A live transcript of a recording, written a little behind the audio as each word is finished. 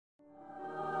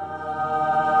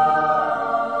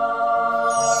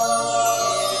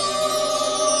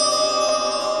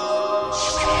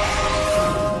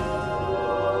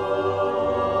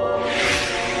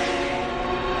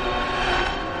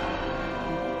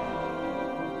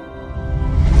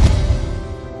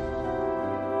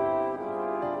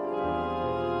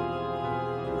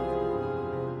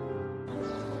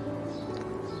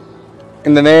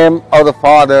In the name of the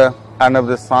Father, and of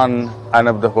the Son, and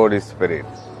of the Holy Spirit.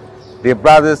 Dear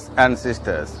brothers and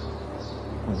sisters,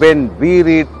 when we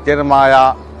read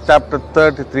Jeremiah chapter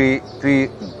 33,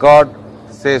 God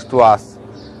says to us,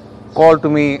 "Call to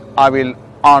me, I will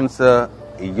answer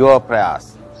your prayers."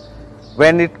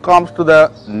 When it comes to the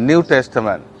New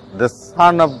Testament, the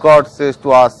Son of God says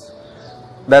to us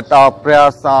that our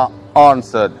prayers are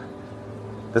answered.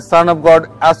 The Son of God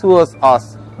assures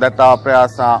us that our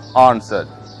prayers are answered.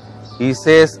 He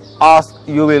says, "Ask,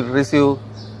 you will receive,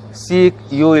 seek,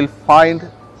 you will find,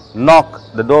 knock,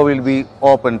 the door will be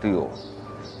open to you."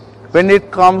 When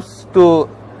it comes to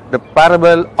the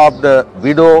parable of the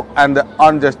widow and the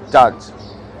unjust judge,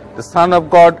 the Son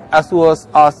of God assures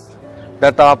us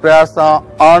that our prayers are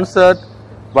answered,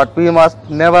 but we must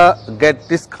never get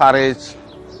discouraged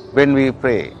when we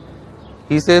pray.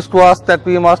 He says to us that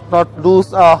we must not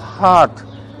lose our heart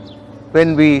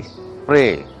when we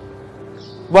pray.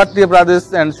 But dear brothers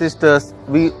and sisters,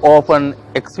 we often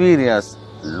experience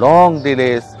long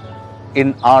delays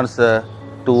in answer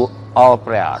to our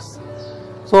prayers.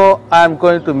 So I am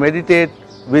going to meditate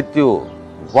with you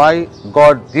why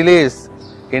God delays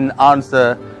in answer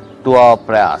to our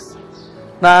prayers.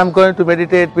 Now I am going to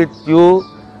meditate with you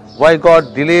why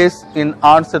God delays in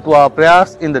answer to our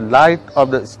prayers in the light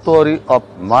of the story of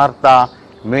Martha,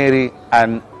 Mary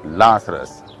and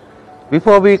Lazarus.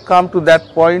 Before we come to that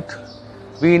point,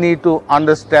 we need to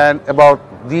understand about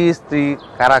these three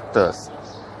characters.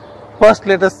 First,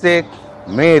 let us take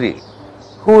Mary.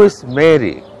 Who is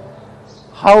Mary?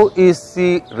 How is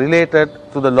she related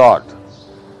to the Lord?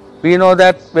 We know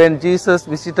that when Jesus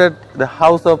visited the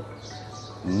house of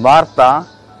Martha,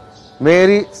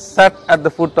 Mary sat at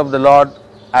the foot of the Lord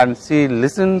and she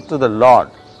listened to the Lord.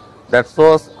 That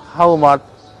shows how much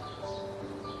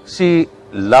she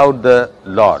loved the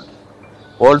Lord.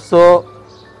 Also,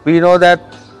 we know that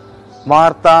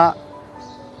Martha,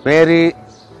 Mary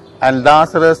and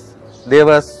Lazarus, they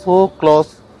were so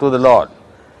close to the Lord.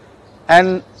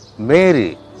 And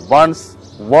Mary once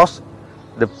washed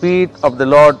the feet of the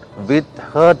Lord with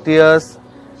her tears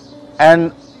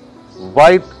and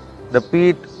wiped the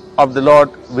feet of the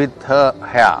Lord with her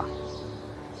hair.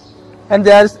 And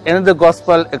there is another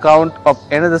gospel account of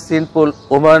another sinful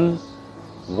woman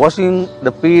washing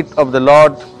the feet of the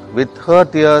Lord with her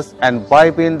tears and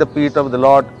wiping the feet of the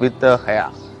Lord with her hair.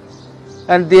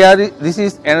 And this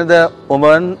is another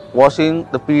woman washing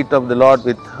the feet of the Lord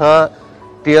with her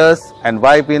tears and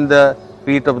wiping the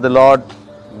feet of the Lord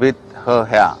with her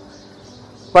hair.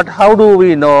 But how do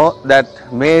we know that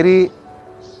Mary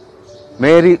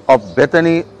of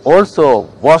Bethany also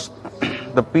washed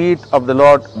the feet of the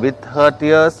Lord with her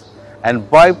tears and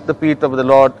wiped the feet of the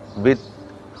Lord with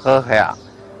her hair?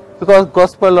 Because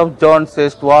Gospel of John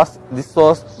says to us, this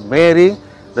was Mary,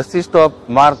 the sister of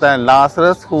Martha and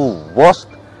Lazarus, who washed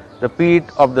the feet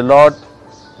of the Lord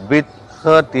with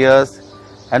her tears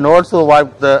and also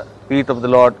wiped the feet of the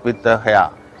Lord with her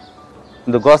hair.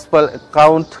 The Gospel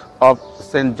account of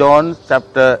St. John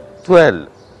chapter 12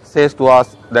 says to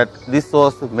us that this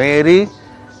was Mary,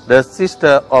 the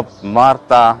sister of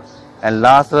Martha and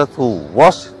Lazarus, who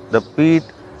washed the feet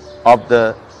of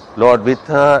the Lord with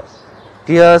her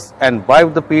tears and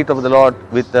wiped the feet of the Lord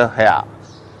with her hair.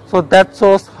 So that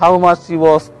shows how much she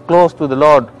was close to the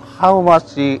Lord, how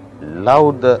much she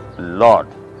loved the Lord.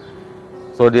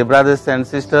 So dear brothers and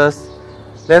sisters,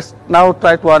 let's now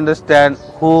try to understand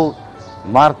who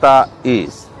Martha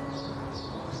is.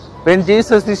 When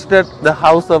Jesus visited the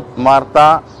house of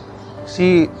Martha,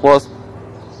 she was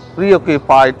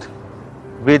preoccupied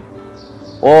with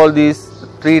all these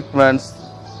treatments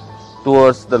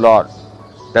towards the Lord.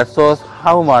 That shows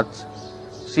how much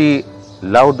she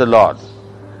loved the Lord.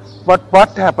 But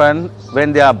what happened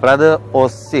when their brother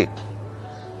was sick?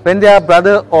 When their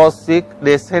brother was sick,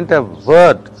 they sent a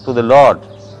word to the Lord.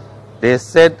 They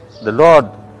said, "The Lord,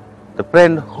 the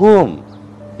friend whom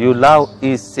you love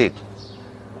is sick."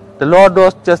 The Lord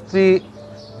was just 3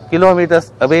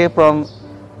 kilometers away from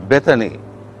Bethany.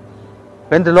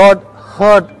 When the Lord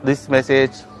heard this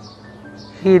message,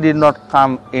 He did not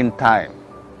come in time.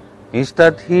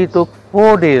 Instead, He took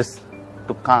 4 days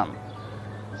to come.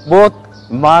 Both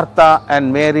Martha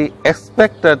and Mary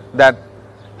expected that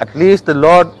at least the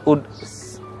Lord would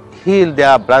heal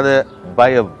their brother by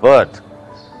a word,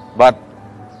 but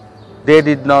they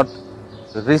did not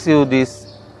receive this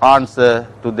answer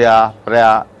to their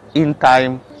prayer in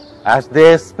time as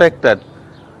they expected.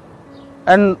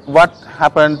 And what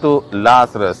happened to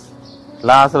Lazarus?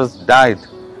 Lazarus died.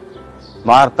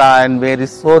 Martha and Mary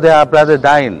saw their brother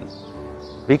dying.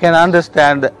 We can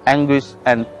understand the anguish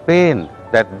and pain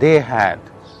that they had.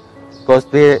 because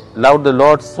they loved the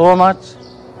Lord so much,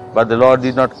 but the Lord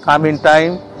did not come in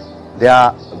time.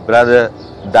 Their brother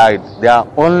died. Their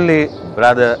only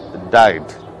brother died.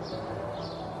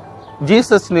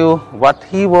 Jesus knew what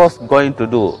he was going to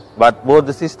do, but both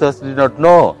the sisters did not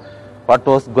know what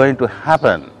was going to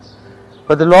happen.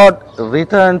 But the Lord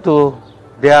returned to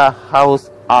their house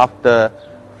after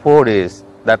 4 days.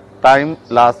 That time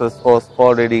Lazarus was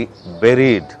already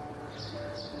buried.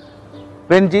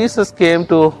 When Jesus came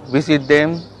to visit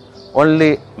them,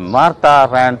 only Martha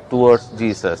ran towards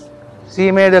Jesus. She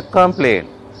made a complaint.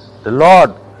 "The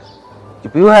Lord,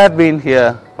 if you had been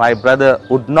here, my brother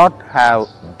would not have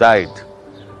died."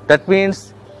 That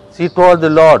means she told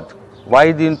the Lord, "Why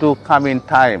didn't you come in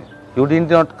time? You did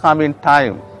not come in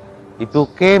time. If you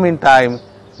came in time,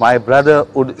 my brother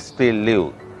would still live."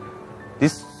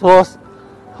 This shows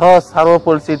her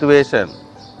sorrowful situation.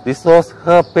 This shows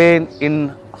her pain in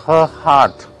her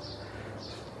heart.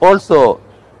 Also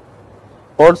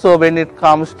when it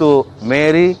comes to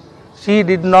Mary, she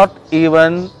did not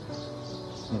even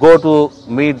go to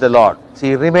meet the Lord.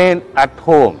 She remained at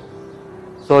home.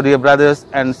 So dear brothers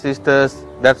and sisters,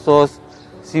 that shows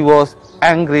she was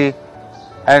angry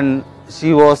and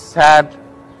she was sad.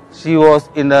 She was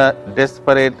in a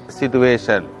desperate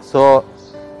situation. So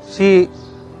she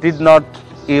did not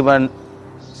even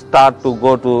start to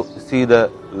go to see the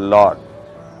Lord.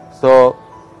 So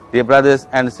dear brothers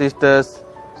and sisters,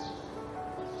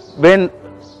 when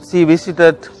she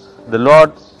visited the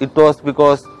Lord, it was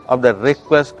because of the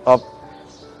request of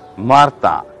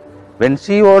Martha. When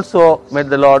she also met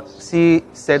the Lord, she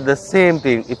said the same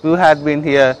thing. "If you had been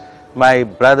here, my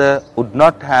brother would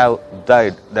not have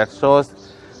died." That shows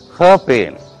her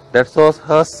pain. That shows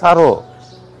her sorrow.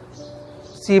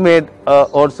 She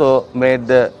also made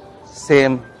the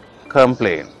same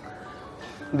complaint.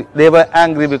 They were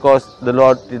angry because the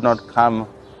Lord did not come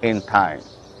in time.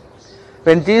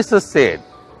 When Jesus said,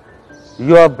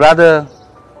 "Your brother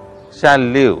shall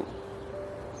live,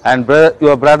 and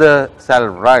your brother shall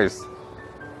rise,"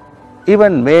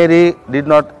 even Mary did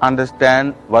not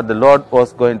understand what the Lord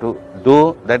was going to do.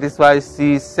 That is why she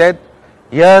said,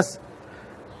 "Yes,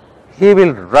 he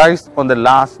will rise on the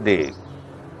last day."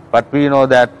 But we know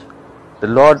that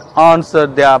the Lord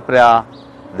answered their prayer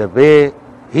the way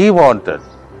he wanted.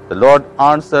 The Lord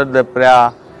answered the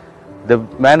prayer the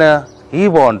manner he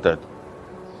wanted.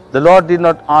 The Lord did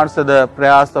not answer the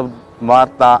prayers of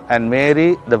Martha and Mary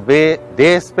the way they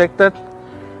expected.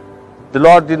 The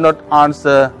Lord did not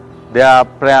answer their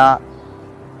prayer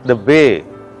the way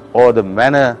or the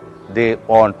manner they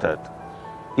wanted.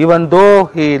 Even though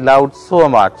he loved so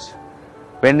much,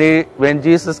 when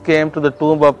Jesus came to the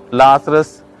tomb of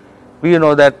Lazarus, we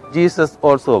know that Jesus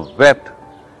also wept.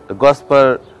 The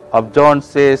Gospel of John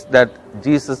says that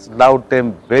Jesus loved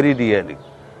them very dearly.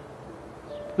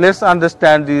 Let's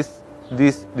understand this,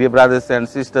 dear brothers and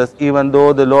sisters. Even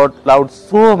though the Lord loved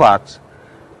so much,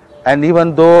 and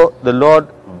even though the Lord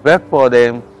wept for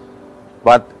them,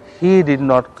 but he did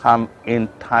not come in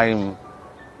time,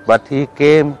 but he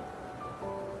came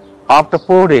after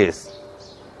 4 days,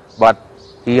 but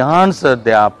he answered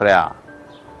their prayer.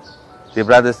 Dear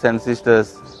brothers and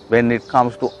sisters, when it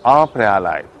comes to our prayer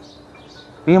life,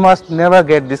 we must never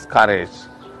get discouraged.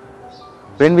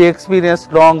 When we experience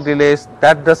long delays,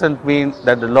 that doesn't mean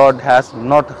that the Lord has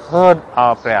not heard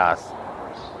our prayers.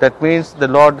 That means the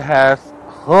Lord has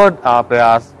heard our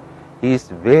prayers. He is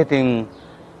waiting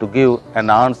to give an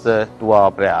answer to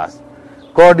our prayers.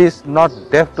 God is not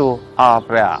deaf to our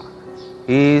prayer.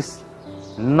 He is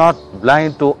not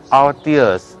blind to our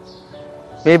tears.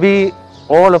 Maybe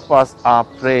all of us are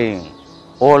praying.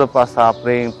 All of us are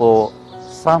praying for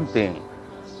something.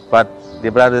 But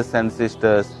dear brothers and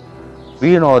sisters,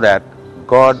 we know that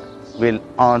God will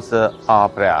answer our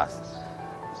prayers.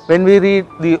 When we read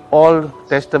the Old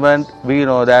Testament, we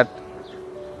know that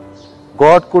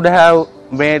God could have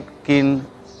made king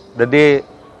the day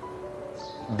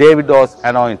David was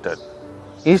anointed.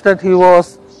 Instead, he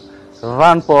was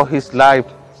run for his life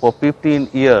for 15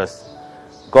 years.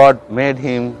 God made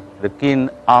him the king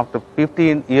after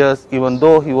 15 years, even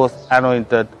though he was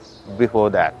anointed before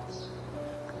that.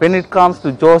 When it comes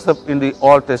to Joseph in the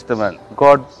Old Testament,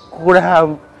 God could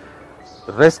have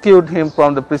rescued him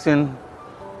from the prison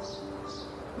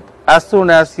as soon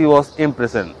as he was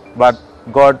imprisoned, but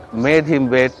God made him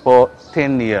wait for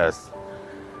 10 years.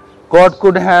 God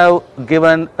could have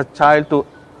given a child to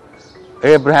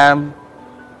Abraham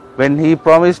when he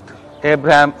promised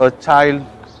Abraham a child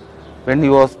when he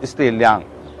was still young.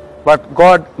 But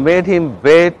God made him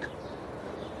wait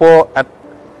for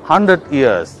 100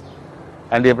 years.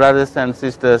 And dear brothers and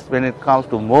sisters, when it comes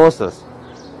to Moses,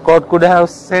 God could have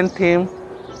sent him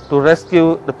to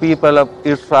rescue the people of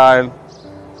Israel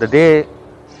the day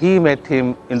he met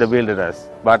him in the wilderness,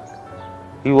 but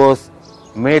he was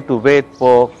made to wait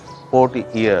for 40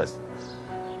 years.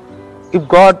 If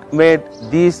God made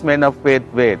these men of faith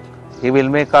wait, he will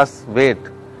make us wait.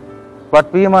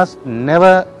 But we must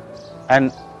never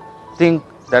and think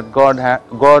that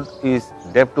God is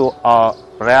deaf to our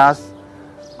prayers.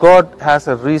 God has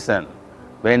a reason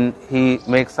when he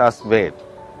makes us wait.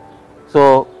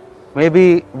 So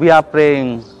maybe we are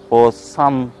praying for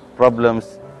some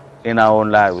problems in our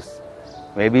own lives.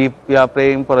 Maybe we are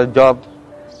praying for a job.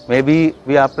 Maybe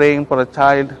we are praying for a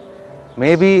child.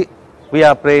 Maybe we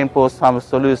are praying for some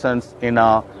solutions in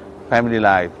our family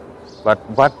life. But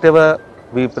whatever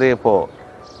we pray for,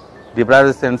 the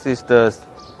brothers and sisters,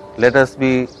 let us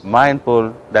be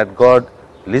mindful that God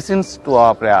listens to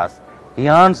our prayers. He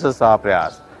answers our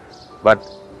prayers, but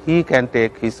he can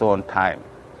take his own time.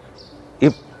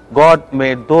 If God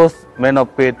made those men of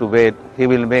faith to wait, he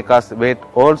will make us wait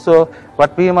also,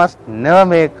 but we must never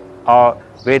make our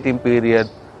waiting period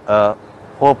a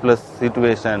hopeless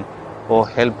situation or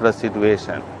helpless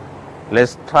situation.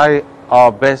 Let's try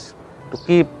our best to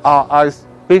keep our eyes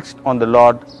fixed on the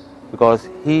Lord, because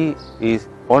he is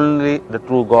only the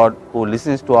true God who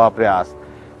listens to our prayers.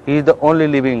 He is the only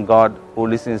living God who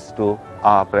listens to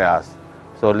our prayers.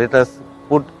 So let us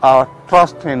put our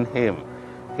trust in him.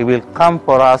 He will come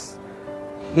for us.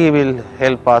 He will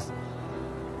help us.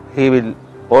 He will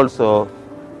also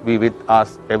be with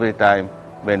us every time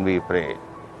when we pray.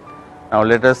 Now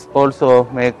let us also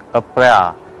make a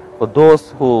prayer for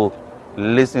those who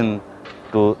listen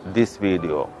to this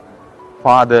video.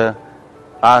 Father,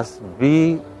 as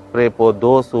we pray for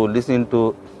those who listen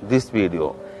to this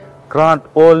video, grant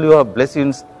all your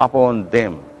blessings upon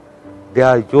them. They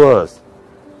are yours,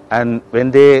 and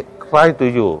when they cry to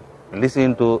you,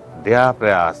 listen to their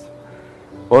prayers.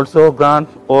 Also grant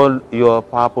all your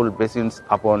powerful blessings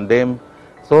upon them,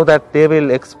 so that they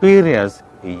will experience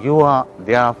you are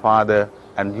their Father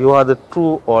and you are the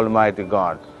true Almighty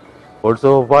God.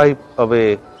 Also wipe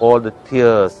away all the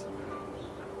tears.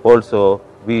 Also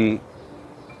be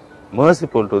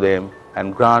merciful to them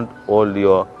and grant all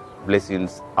your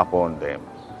blessings upon them.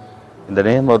 In the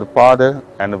name of the Father,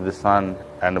 and of the Son,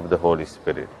 and of the Holy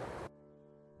Spirit.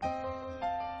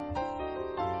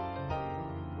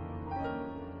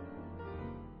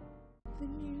 The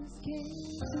news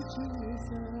came to Jesus.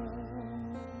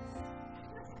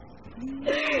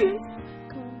 Please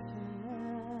confess.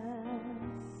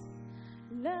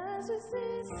 Lazarus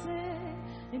is sick,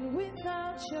 and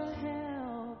without your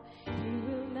help, he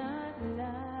will not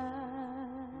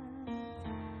last.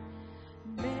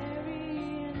 Mary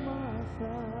and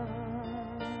Martha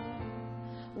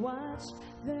watched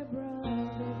their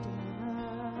brother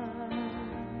die.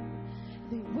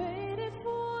 They waited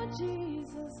for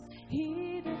Jesus,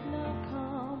 he did not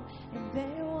come, and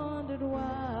they wondered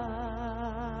why.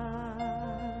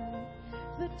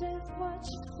 The death watch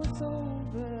was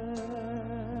over,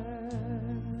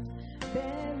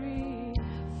 buried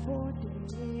for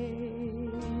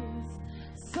days.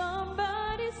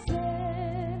 Somebody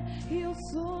said he'll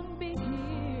soon be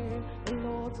here, the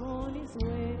Lord's on his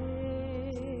way.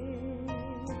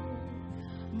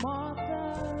 Martha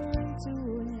ran to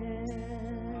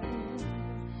him,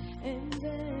 and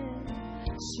then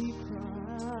she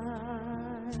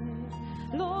cried,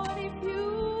 Lord, if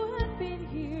you had been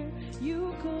here,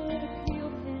 you could have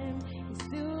healed him, he'd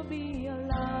still be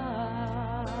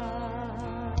alive.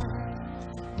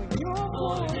 But you're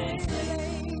born late,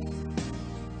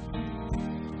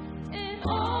 and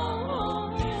all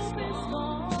hope is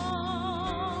gone.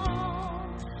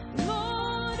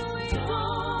 Lord, we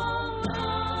don't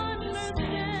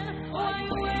understand why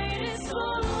you waited so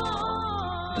long.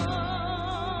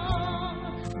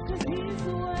 'Cause his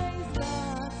ways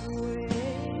God's way,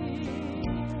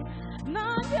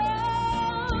 not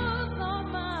yours or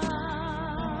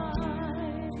mine.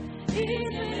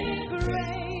 Even in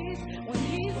grace, when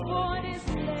his void is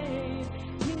laid,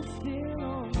 he's still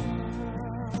on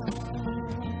mine.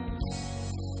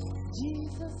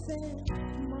 Jesus said,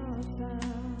 Martha,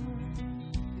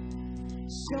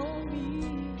 show me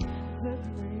the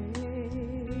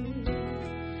grave.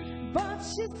 But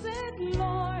she said,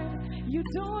 Lord, you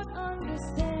don't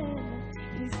understand.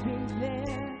 He's been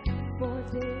there for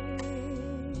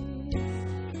days.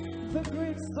 The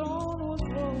gravestone was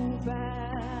rolled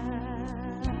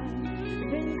back.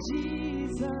 Then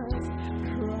Jesus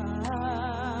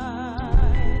cried,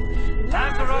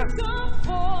 Lazarus, come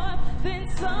forth. Then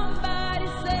somebody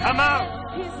said, come out.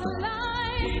 He's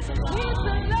alive. He's alive. He's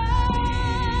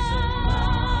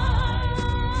alive.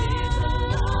 He's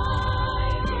alive.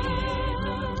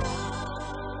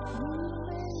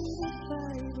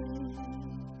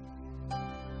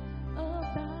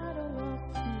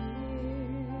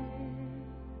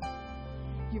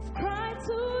 We've cried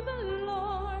to the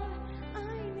Lord,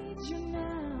 I need you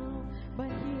now, but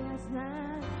he has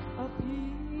not appeared.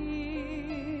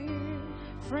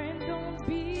 Friend, don't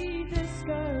be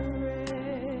discouraged,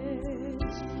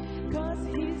 'cause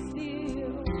he's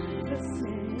still the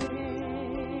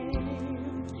same.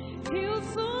 He'll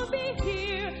soon be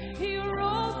here, he'll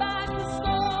roll back the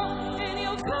storm, and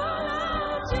he'll call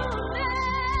out your name.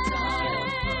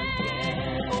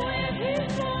 When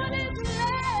he's on his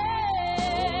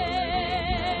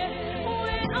land,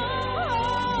 when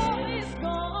all is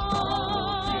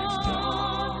gone,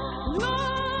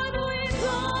 Lord, we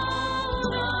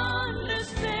don't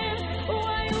understand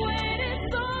why you waited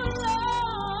so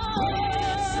long.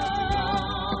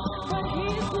 But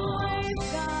his ways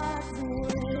God's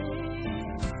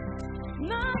ways,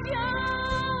 not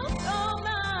yours or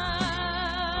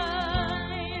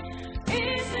mine.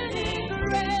 Isn't he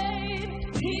great?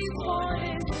 He's more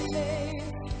than delayed.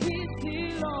 He's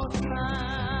still on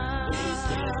time.